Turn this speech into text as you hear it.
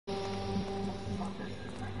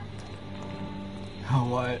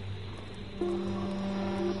What?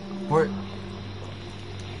 We're...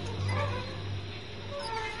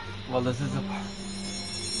 Well, this is a...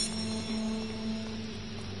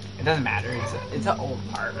 It doesn't matter. It's an old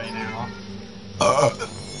part right now.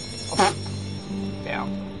 Damn.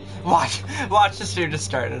 Watch the stream just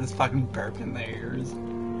start and it's fucking burp in their ears.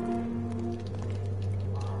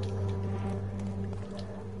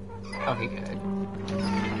 Okay, good.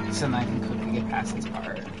 So then I can quickly get past this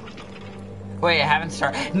part. Wait, I haven't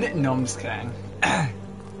started. No, I'm just kidding.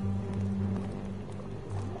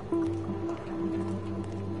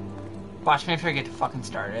 Watch me if I get to fucking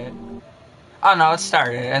start it. Oh no, it's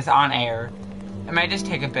started. It's on air. It might just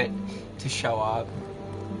take a bit to show up.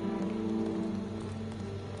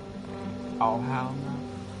 Oh, hell no.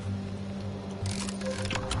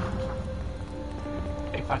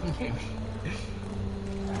 Are you fucking kidding me?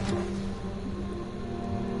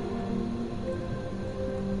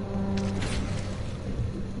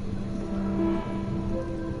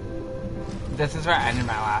 This is where I ended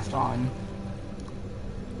my last one.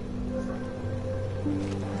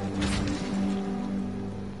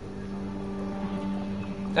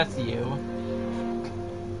 That's you.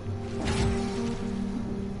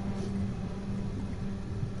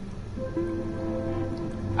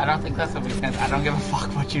 I don't think that's a weakness. I don't give a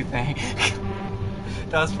fuck what you think.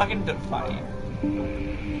 That was fucking funny.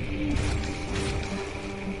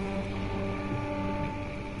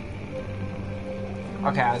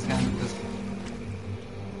 Okay, I was gonna just...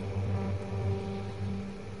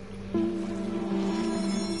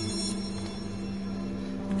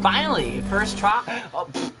 Finally! First try! Oh.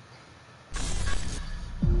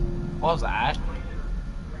 What was that?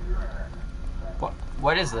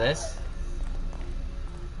 What is this?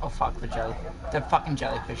 Oh fuck, the fucking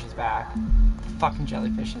jellyfish is back. The fucking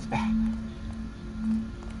jellyfish is back.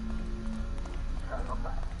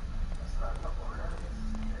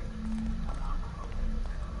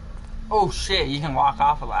 Oh shit, you can walk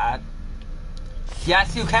off of that.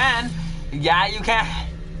 Yes, you can! Yeah, you can!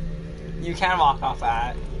 You can walk off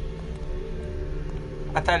that.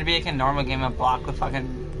 I thought it'd be like a normal game of block with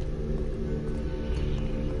fucking...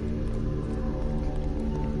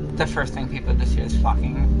 The first thing people just hear is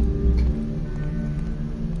fucking.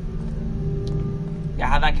 Yeah,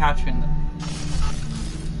 how'd that couch in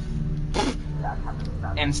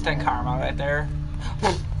the... Instant karma right there.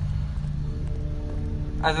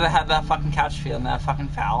 As I had that fucking couch feel and that fucking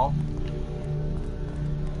foul.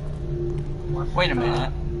 Wait a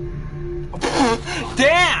minute.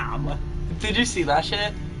 Damn! Did you see that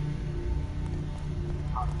shit?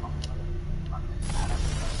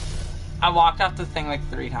 I walked off the thing like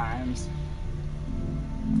 3 times.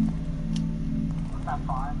 Was that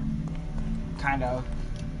fun? Kind of.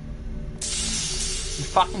 You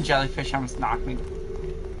fucking jellyfish almost knocked me.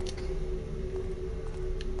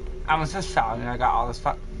 I almost just fell and I got all this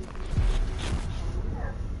fuck.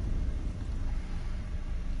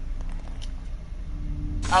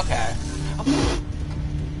 Okay.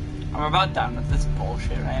 I'm about done with this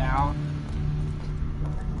bullshit right now.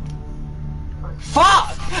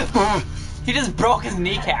 Fuck! He just broke his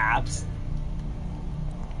kneecaps.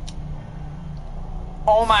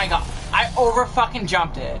 Oh my god. I over fucking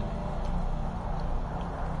jumped it.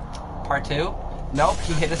 Part 2? Nope,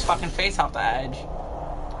 he hit his fucking face off the edge.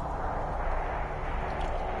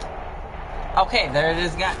 Okay, there it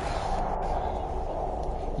is again.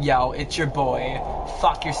 Yo, it's your boy.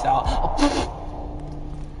 Fuck yourself. Oh.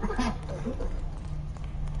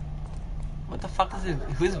 What the fuck is it?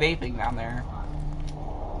 Who's vaping down there?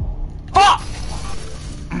 Fuck!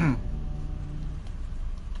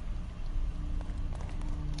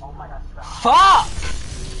 Oh my god, stop. Fuck!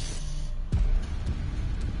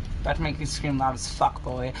 About to make you scream loud as fuck,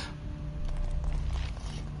 boy.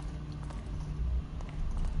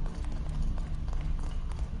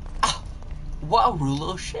 Oh, what a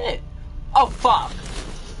ruler of shit. Oh, fuck.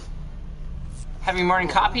 Heavy morning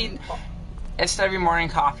coffee? Instead of your morning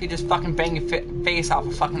coffee, just fucking bang your face off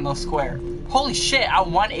a fucking little square. Holy shit, I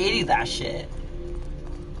 180 that shit.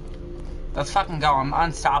 Let's fucking go, I'm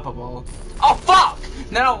unstoppable. Oh fuck!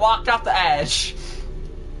 And then I walked off the edge.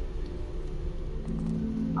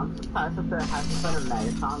 I'm surprised if there hasn't been a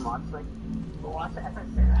Megaton watch the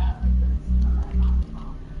episode.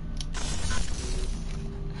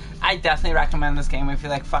 I definitely recommend this game if you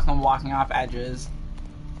like fucking walking off edges.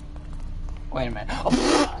 Wait a minute.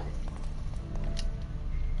 Oh.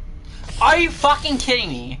 Are you fucking kidding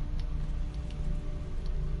me?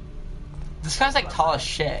 This guy's like tall as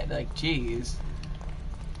shit. Like, jeez.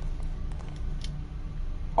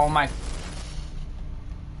 Oh my.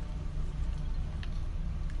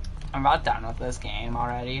 I'm about done with this game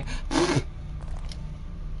already.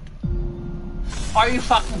 Are you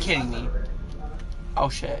fucking kidding me? Oh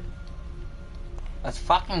shit. Let's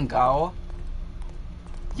fucking go.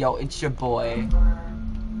 Yo, it's your boy.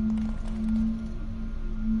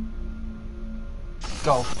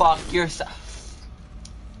 Go fuck yourself.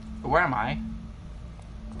 Where am I?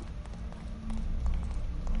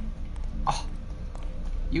 Oh,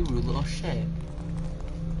 you rude little shit.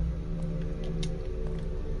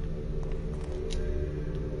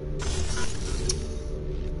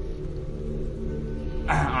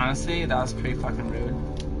 Honestly, that was pretty fucking rude.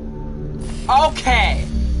 Okay!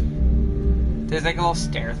 There's like a little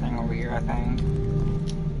stair thing over here, I think.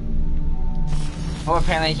 Well,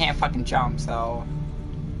 apparently you can't fucking jump, so...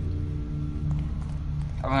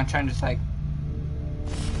 I'm gonna try and just like...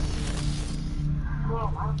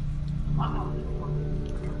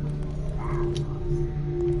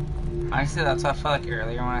 Honestly, that's what I felt like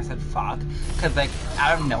earlier when I said fuck. Cause like,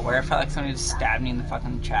 out of nowhere, I felt like somebody just stabbed me in the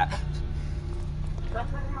fucking chat.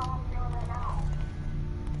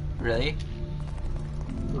 Really?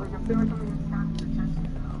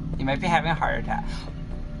 You might be having a heart attack.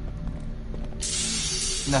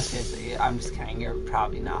 No, seriously, I'm just kidding. You're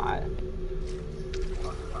probably not.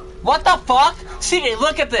 What the fuck? CJ,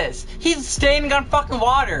 look at this! He's standing on fucking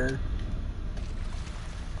water!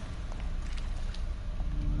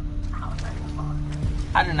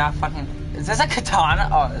 I do not fucking... Is this a katana?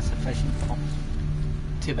 Oh, that's a fishing pole.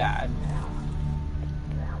 Too bad.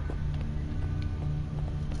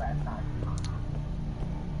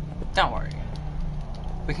 Don't worry.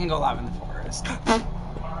 We can go live in the forest.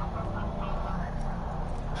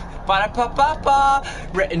 Ba-da-ba-ba-ba!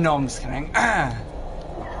 No, I'm just kidding.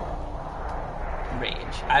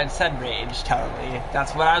 Rage. I said rage, totally.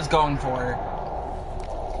 That's what I was going for.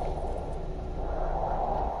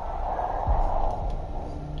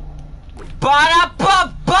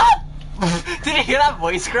 Ba-da-ba-ba! Did you hear that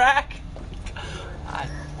voice crack? God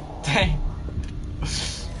dang.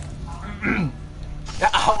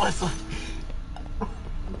 I was like...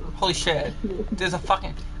 Holy shit. There's a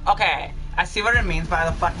fucking... Okay, I see what it means by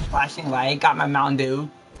the fucking flashing light. Got my Mountain Dew.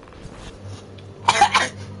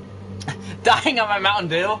 Dying on my Mountain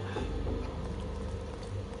Dew.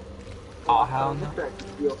 Oh, hell no.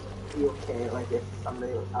 Be okay, like if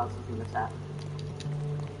somebody else is in the chat.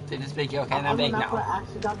 They just make you okay, and I'm big now. I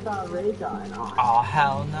actually got the ray gun on. Oh,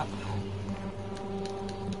 hell no.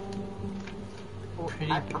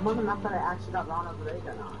 I'm on the map that I actually got Ronald's ray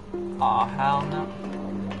gun on. Oh, hell no.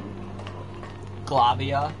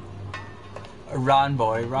 Glavia. Run,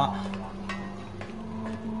 boy, run.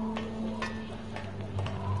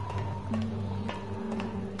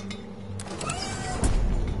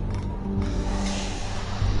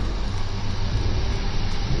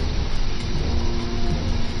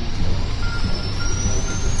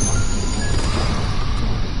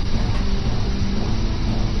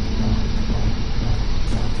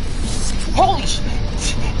 Holy shit!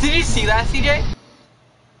 Did you see that, CJ?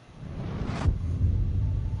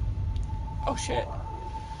 Oh shit.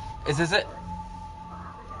 Is this it?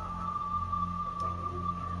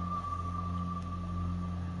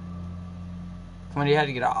 Come on, you had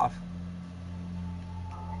to get off.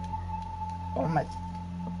 Oh my.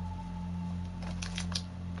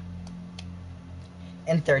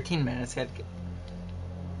 In 13 minutes, you had to get.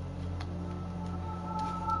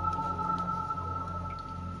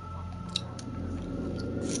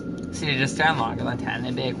 See, just stand longer than 10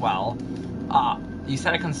 and be like, well, you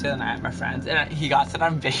said I couldn't stay the night with my friends, and he got said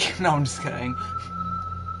I'm big. No, I'm just kidding.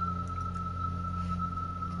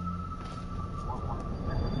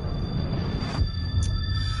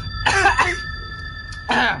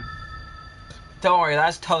 Don't worry,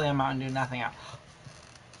 that's totally a Mountain Dew, nothing else.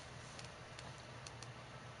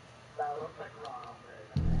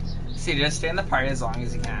 See, just stay in the party as long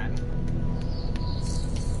as you can.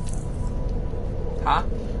 Huh?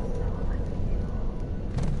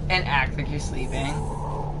 And act like you're sleeping.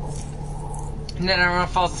 And then everyone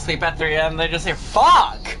falls asleep at 3 a.m. They just say,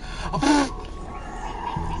 fuck!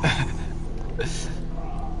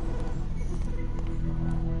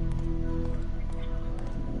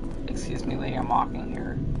 Excuse me, lady, I'm walking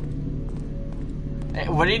here. Hey,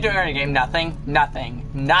 what are you doing in your game? Nothing? Nothing.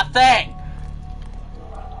 Nothing!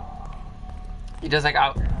 He does like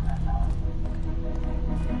out.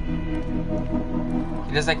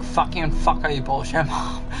 He does like fucking fuck are you bullshit,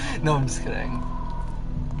 mom? No, I'm just kidding.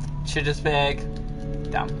 Should just be like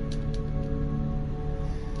dumb.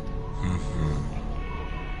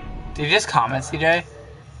 Did you just comment, CJ?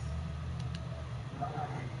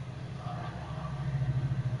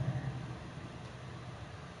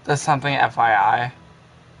 That's something FYI.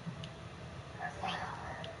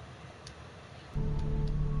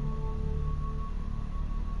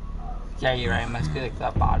 Yeah, you're right. It must be like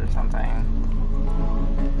that bot or something.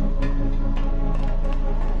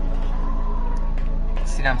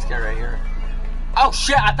 See, I'm scared right here. Oh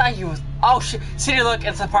shit! I thought he was. Oh shit! See, look,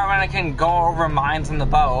 it's the part when I can go over mines in the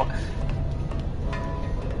boat.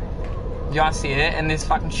 You wanna see it? And these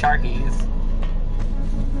fucking sharkies.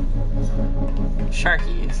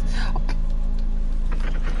 Sharkies.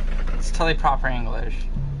 It's totally proper English.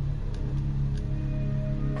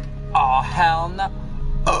 Oh hell no.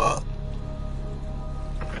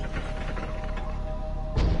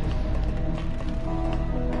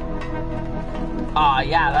 Oh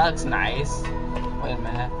yeah, that looks nice. Wait a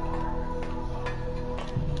minute.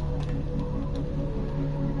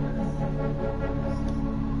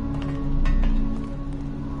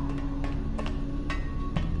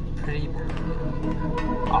 Pretty.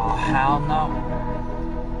 Oh hell no.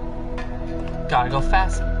 Gotta go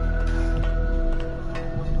fast.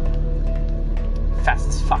 Fast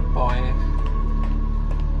as fuck, boy.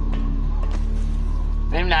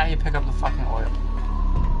 Maybe now you pick up the fucking oil.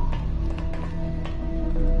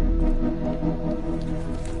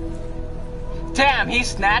 Damn, he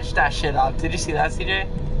snatched that shit up. Did you see that, CJ?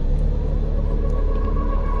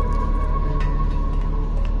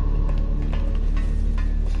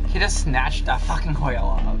 He just snatched that fucking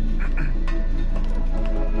oil up.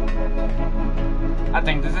 I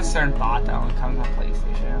think there's a certain bot that only comes on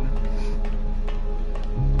PlayStation.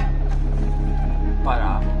 But,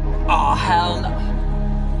 oh hell no.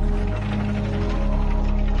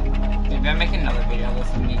 Maybe I'm making another video of this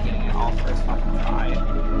of me getting it all first fucking try.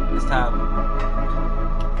 Just to have...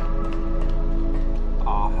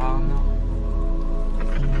 Oh hell no.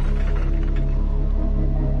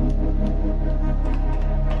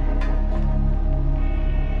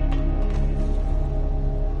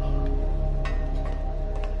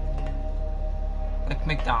 Like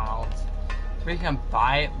McDonald's, where you can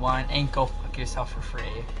buy one and go fuck yourself for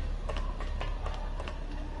free.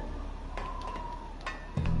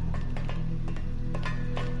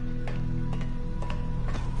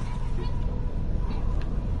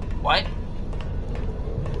 What?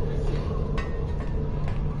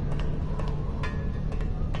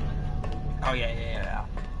 Oh yeah.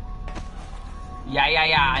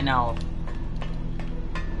 Yeah, I know.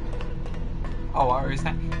 Oh, what were you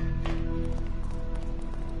saying?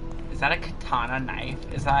 Is that a katana knife?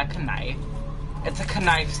 Is that a knife? It's a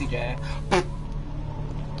knife, CJ.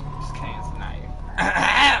 Just kidding, it's a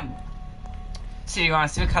knife. See, you want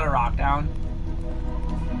to see me cut a rock down?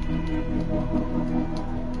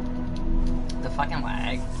 The fucking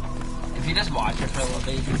lag. If you just watch it for a little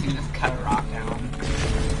bit, you can see me just cut a rock down.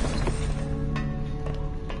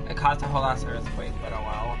 It caused a whole ass earthquake, but oh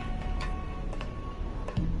well.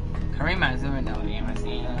 Kind of reminds me of another game I've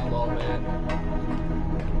seen in a little bit.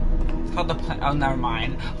 It's called the oh, never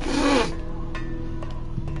mind.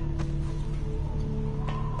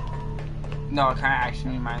 No, it kind of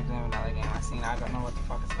actually reminds me of another game I've seen. I don't know what the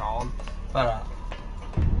fuck it's called, but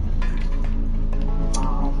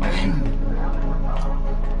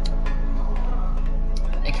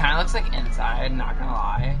it kind of looks like Inside. Not gonna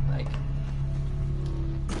lie, like.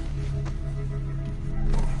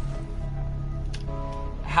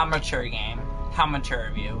 How mature game? How mature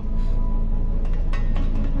of you?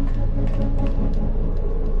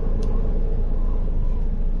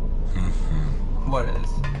 What is?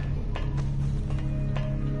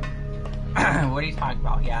 What are you talking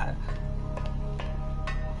about? Yeah.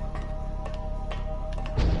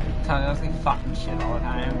 Tell me those like fucking shit all the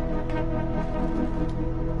time.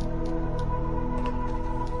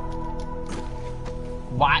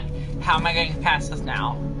 What? How am I gonna get past this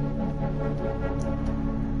now?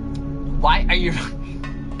 Why are you?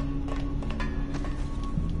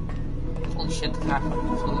 Holy shit! This guy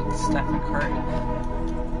fucking flew like Stephen Curry.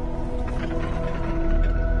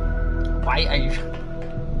 Why are you?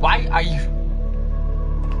 Why are you?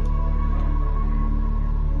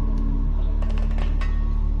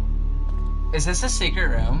 Is this a secret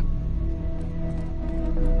room?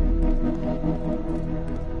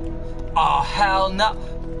 Oh hell no!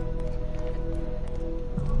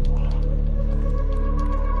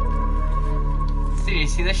 See, do you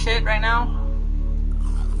see this shit right now?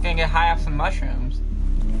 I'm gonna get high off some mushrooms.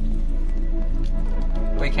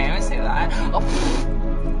 Wait, can't even say that. Oh.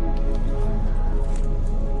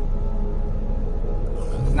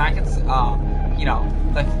 Not gets, you know,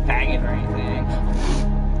 like faggot or anything.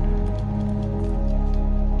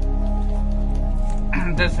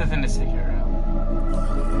 This isn't a secret room.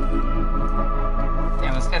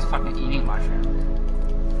 Damn, this guy's fucking eating mushrooms.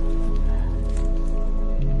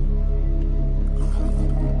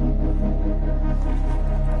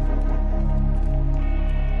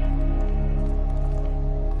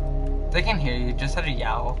 They can hear you, just have to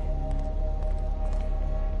yell.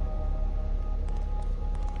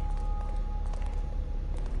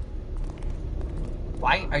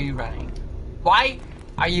 Why are you running? Why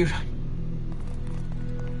are you running?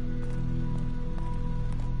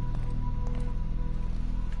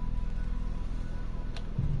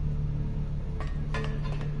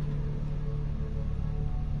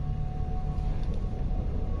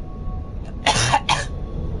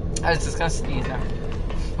 I was just gonna sneeze now.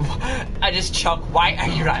 I just choked. Why are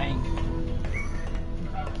you running?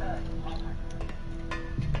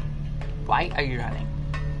 Why are you running?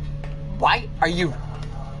 Why are you?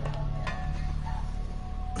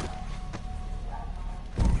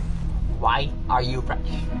 Why are you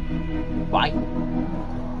running? Why?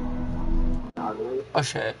 Oh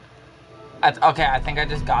shit. Okay, I think I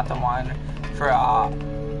just got the one for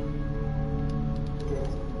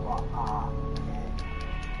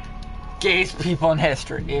gayest people in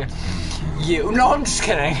history. You. No, I'm just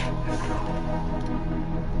kidding.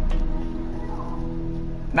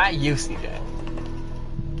 Not you, CJ.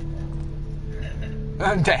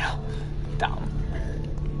 Damn. Dumb.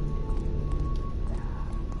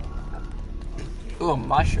 Ooh, a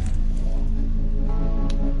mushroom.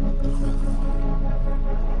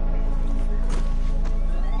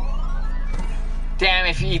 Damn,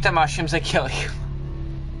 if you eat the mushrooms, they kill you.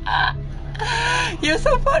 You're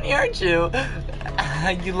so funny, aren't you?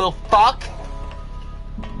 You little fuck.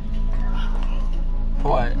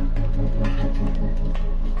 What?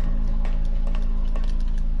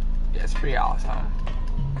 Yeah, it's pretty awesome.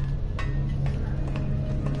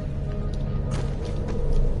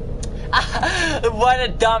 What a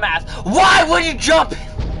dumbass. Why would you jump?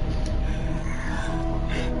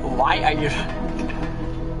 Why are you running?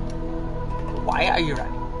 Why are you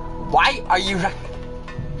running? Why are you running?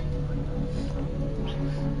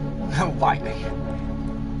 Why are you?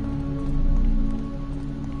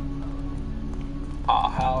 Oh,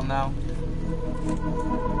 hell no.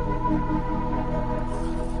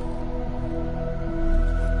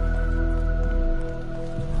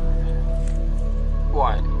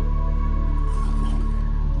 What?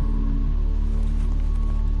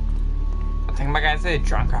 I think my guy's either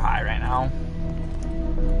drunk or high right now.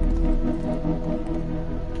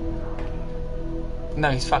 No,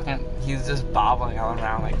 he's just bobbling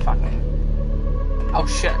around like fucking. Oh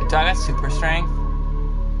shit, do I got super strength?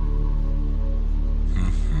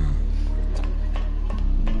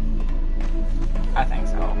 I think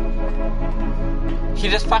so. He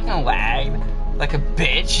just fucking lagged like a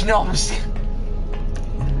bitch. No, I'm just.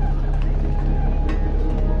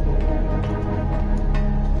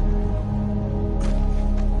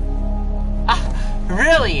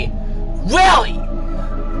 Really? Really?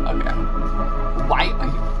 Okay. Why are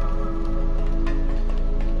you?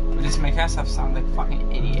 We just make ourselves sound like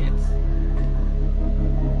fucking idiots.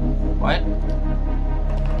 What?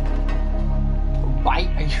 Why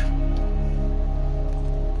are you?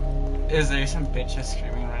 Is there some bitch just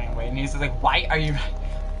screaming, running away? And he's like, why are you?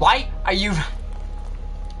 Why are you?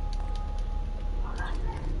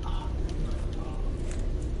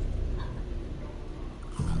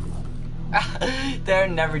 They'll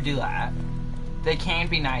never do that. They can't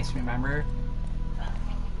be nice, remember?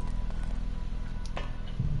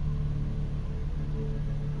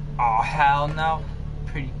 Oh hell no.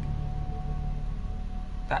 Pretty.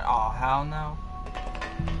 That oh hell no.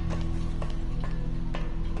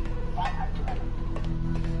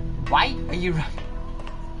 Why are you running?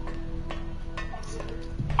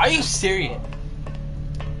 Are you serious?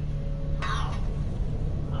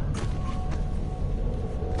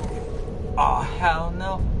 Oh hell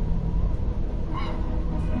no.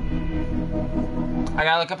 I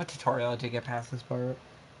gotta look up a tutorial to get past this part.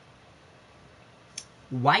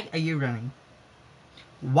 Why are you running?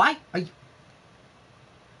 Why are you?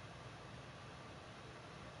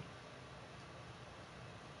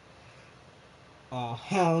 Oh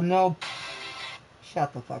hell no.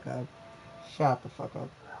 Shut the fuck up. Shut the fuck up.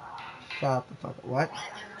 Shut the fuck up. What?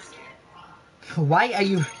 Why are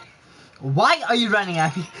you running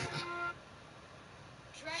at me?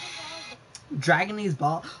 Dragon these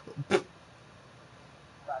balls.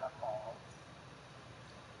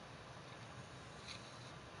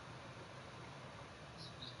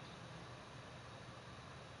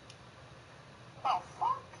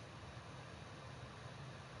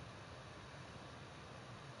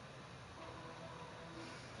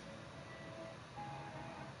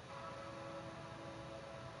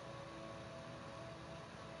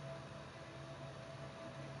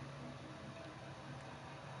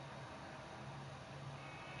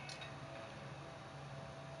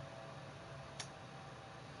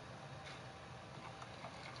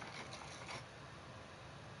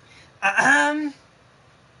 What are you?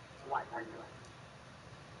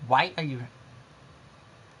 Why are you?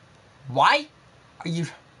 Why are you?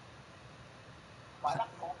 Why the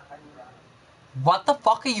fuck are you running? What the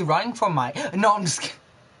fuck are you running from my? No, I'm just kidding.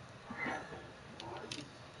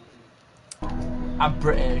 I'm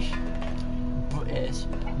British. British.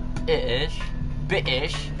 British.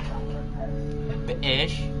 British.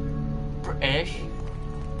 British. British.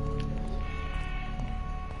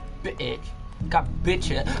 Bitch. Got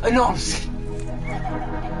bitches. No, I'm just kidding.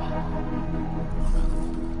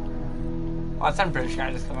 Oh, some British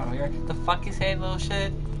guy just come over here. The fuck you say, little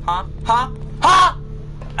shit? Huh? Huh?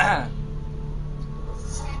 Huh?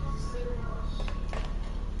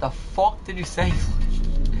 The fuck did you say?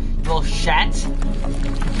 You little shat?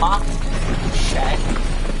 Huh? Shat?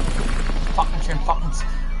 Fucking shit, fucking.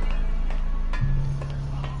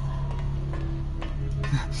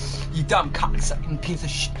 You dumb cocksucking piece of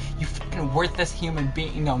shit. You fucking worthless human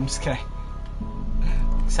being. No, I'm just kidding.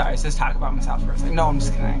 Sorry, let's just talk about myself for a second. No, I'm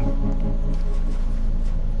just kidding.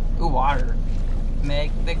 Ooh, water.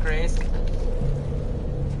 Make the grace.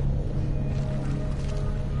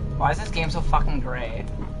 Why is this game so fucking gray?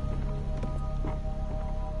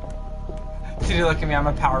 Did you look at me? I'm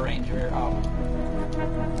a Power Ranger. Oh.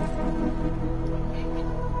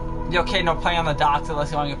 Okay, no playing on the docks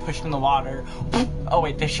unless you want to get pushed in the water. Oh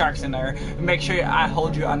wait, there's sharks in there. Make sure I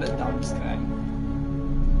hold you under. No, I'm just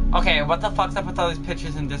kidding. Okay, what the fuck's up with all these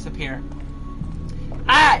pictures and disappear?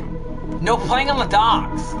 Ah! No playing on the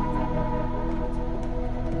docks!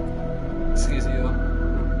 Excuse you.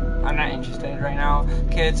 I'm not interested right now.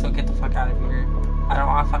 Kids, so get the fuck out of here. I don't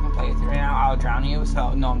want to fucking play with you right now. I'll drown you,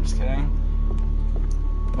 so no, I'm just kidding.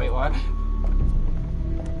 Wait, what?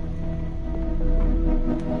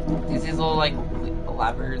 These little, like,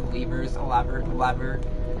 levers. Levers.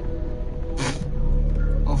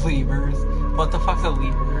 What the fuck's a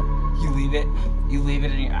lever? You leave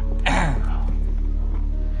it in your...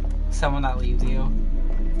 Someone that leaves you.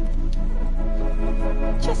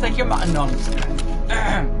 Just like your mom. No, I'm just kidding.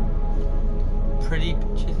 Pretty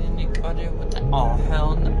bitches in your gutter. What the... Oh,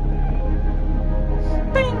 hell no.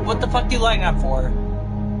 Bing! What the fuck are you lighting up for?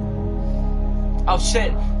 Oh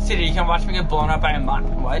shit! City, you can watch me get blown up by a mon.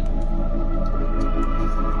 What?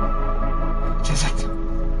 Just like.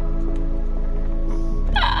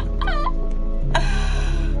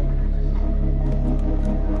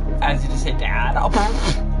 As you just say, Dad. Oh.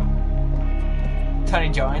 Tony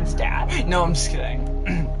joins, Dad. No, I'm just kidding.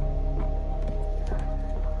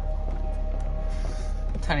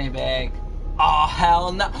 Tony big. Oh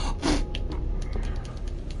hell no.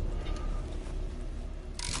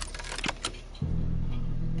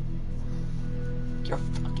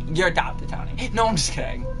 You're adopted, Tony. No, I'm just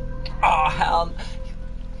kidding. Oh, hell.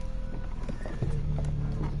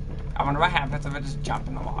 I wonder what happens if I just jump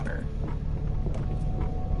in the water.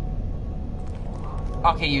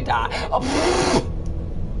 Okay, you die. Oh.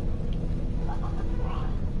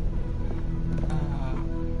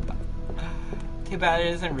 Too bad it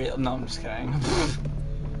isn't real. No, I'm just kidding.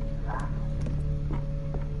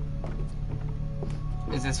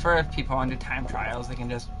 Is this for if people want to do time trials, they can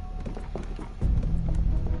just...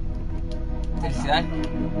 Did you see that?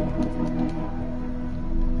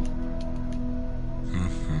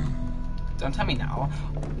 Don't tell me now.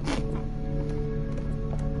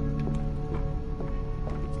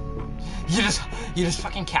 You just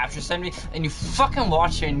fucking capture somebody and you fucking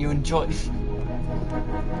watch it and you enjoy it.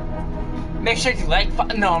 Make sure you like.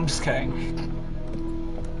 No, I'm just kidding.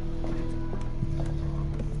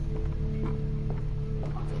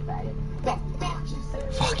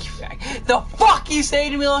 Fuck you, fag. The fuck you say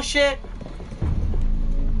to me, little shit?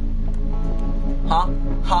 Huh?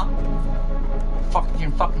 Huh? Fuck, you're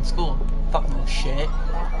in fucking school. Fucking little shit.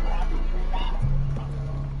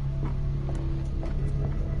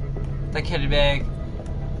 The kid big.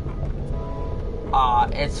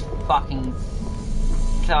 It's fucking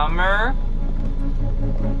summer.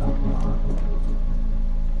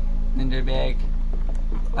 Ninja big.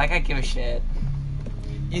 Like I give a shit.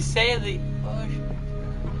 You say the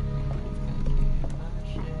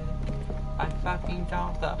I fucking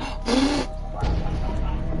don't the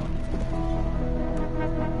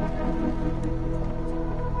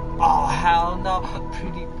Oh hell no,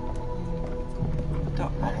 pretty.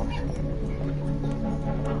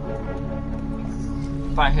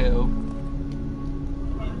 By who?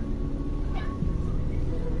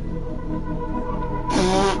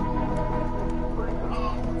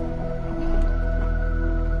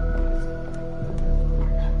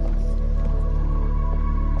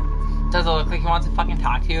 Does it look like he wants to fucking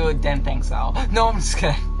talk to you? Didn't think so. No, I'm just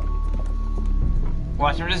kidding.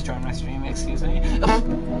 Watch him just join my stream, excuse me.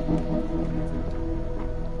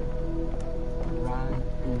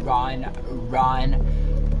 Run.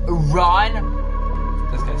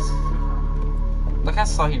 This guy's... Look how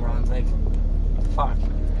slow he runs, like... Fuck.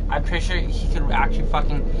 I'm pretty sure he could actually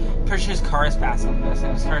fucking... Pretty sure his car is faster than this,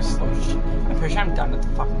 and his car is slow as shit. I'm pretty sure I'm done with the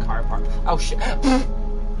fucking car part. Oh shit.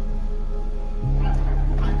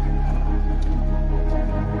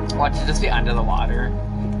 Watch it just be under the water.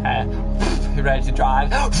 Ready to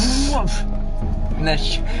drive. And then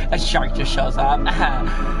a shark just shows up.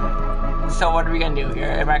 So what are we gonna do here?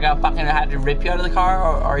 Am I gonna fucking have to rip you out of the car,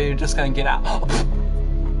 or are you just gonna get out?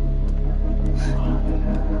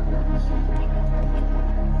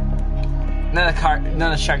 Then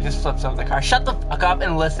the shark just flips over the car. Shut the fuck up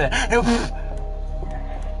and listen.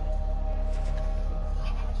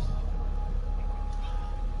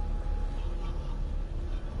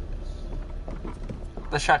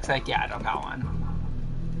 The shark's like, yeah, I don't got one.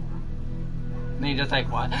 And he just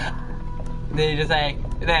like, what? Then he just like,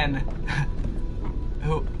 then,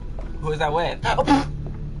 who is that with?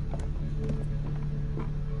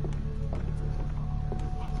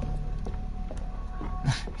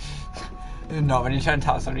 Nobody trying to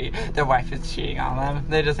tell somebody their wife is cheating on them.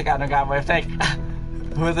 They just like, I don't got my wife. Like,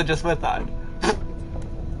 who is it just with on?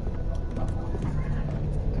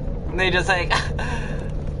 And they just like,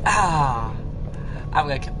 I'm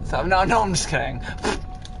gonna kill myself. No, I'm just kidding.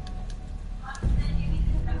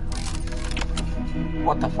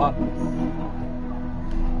 What the fuck?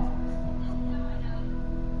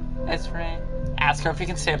 It's rain. Ask her if you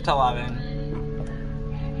can stay up to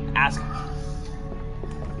 11. Ask her.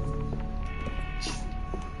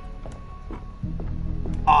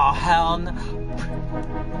 Aw, hell no.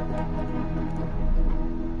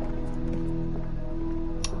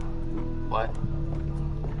 What?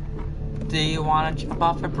 Do you want to jump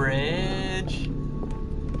off a bridge?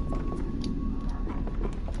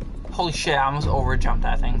 Holy shit, I almost overjumped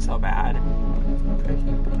that thing so bad.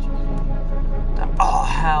 Oh,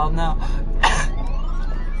 hell no.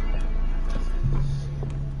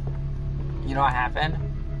 You know what happened?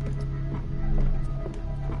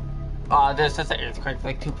 There's just an earthquake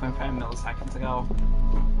like 2.5 milliseconds ago.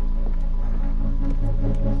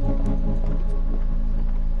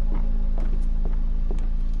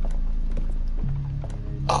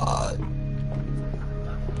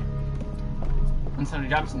 When somebody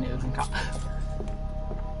drops a nuke and call.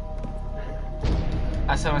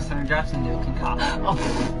 I said when somebody drops a nuke and call. Oh.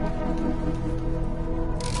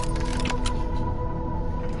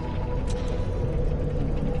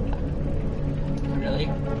 Really?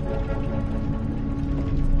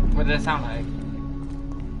 What did it sound like?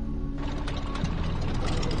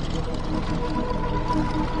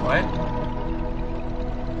 What?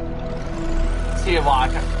 See the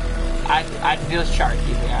walk. I feel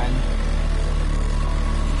sharky again.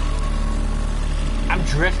 I'm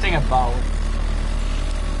drifting a boat.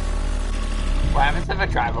 What happens if I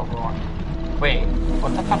drive over one? Wait,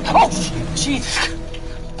 what the fuck? Oh, Jesus!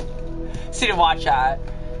 See the watch out.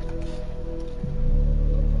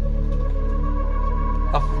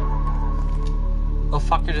 The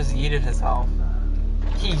fucker just yeeted himself.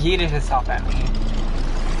 He yeeted himself at me.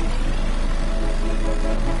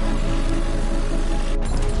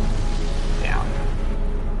 Down.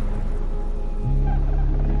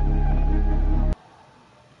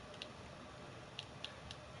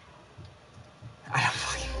 I don't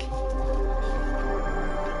fucking...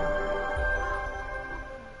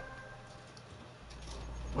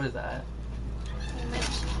 What is that?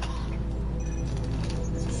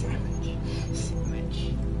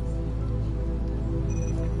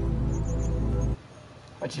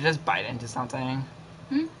 But you just bite into something.